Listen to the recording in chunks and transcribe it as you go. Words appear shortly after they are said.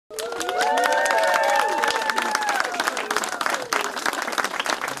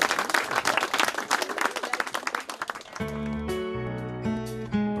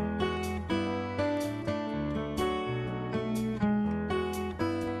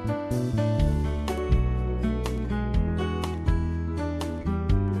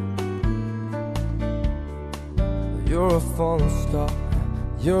You're a falling star,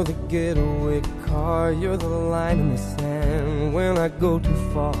 you're the getaway car, you're the line in the sand when I go too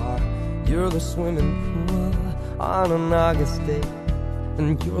far. You're the swimming pool on an August day,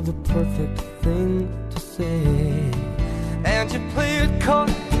 and you're the perfect thing to say. And you play it coy,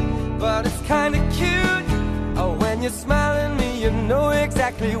 but it's kinda cute. Oh, when you smile at me, you know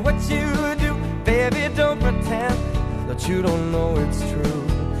exactly what you do. Baby, don't pretend that you don't know it's true,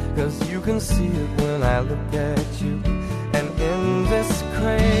 'cause you can see it when I look at you. And in this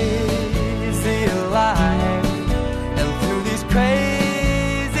crazy life, and through these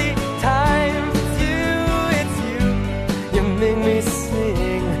crazy times, it's you, you make me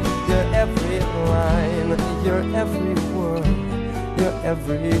sing your every line, your every word, your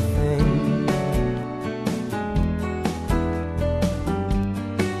everything.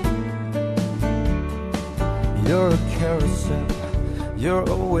 You're a carousel, you're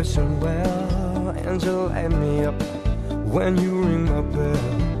always wishing well, and you light me up when you ring my bell.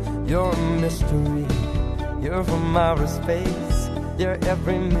 You're a mystery, you're from outer space, you're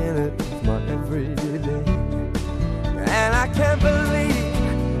every minute of my everyday. And I can't believe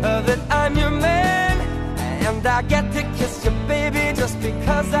that I'm your man, and I get to kiss you, baby, just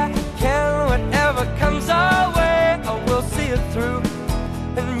because I can. Whatever comes our way, I will see it through,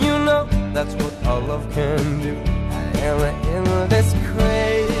 and you know that's what our love can do. And in this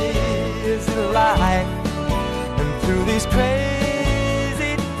crazy life, and through these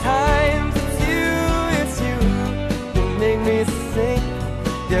crazy times, it's you, you make me sing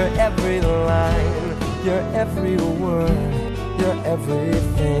your every line, your every word, your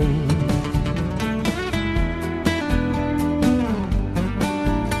everything.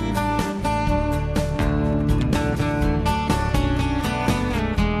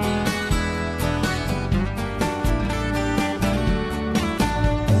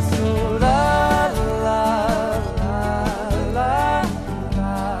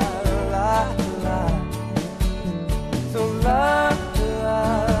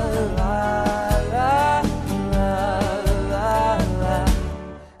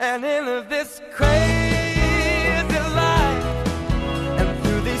 And in this crazy life, and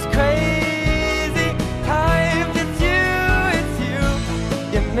through these crazy times, it's you,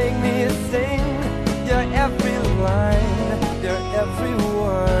 you make me sing your every line, your every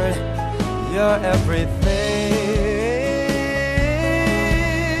word, your everything,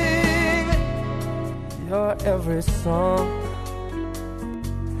 your every song,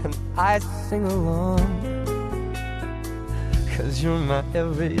 and I sing along, 'cause you're my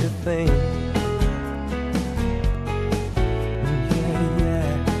everything.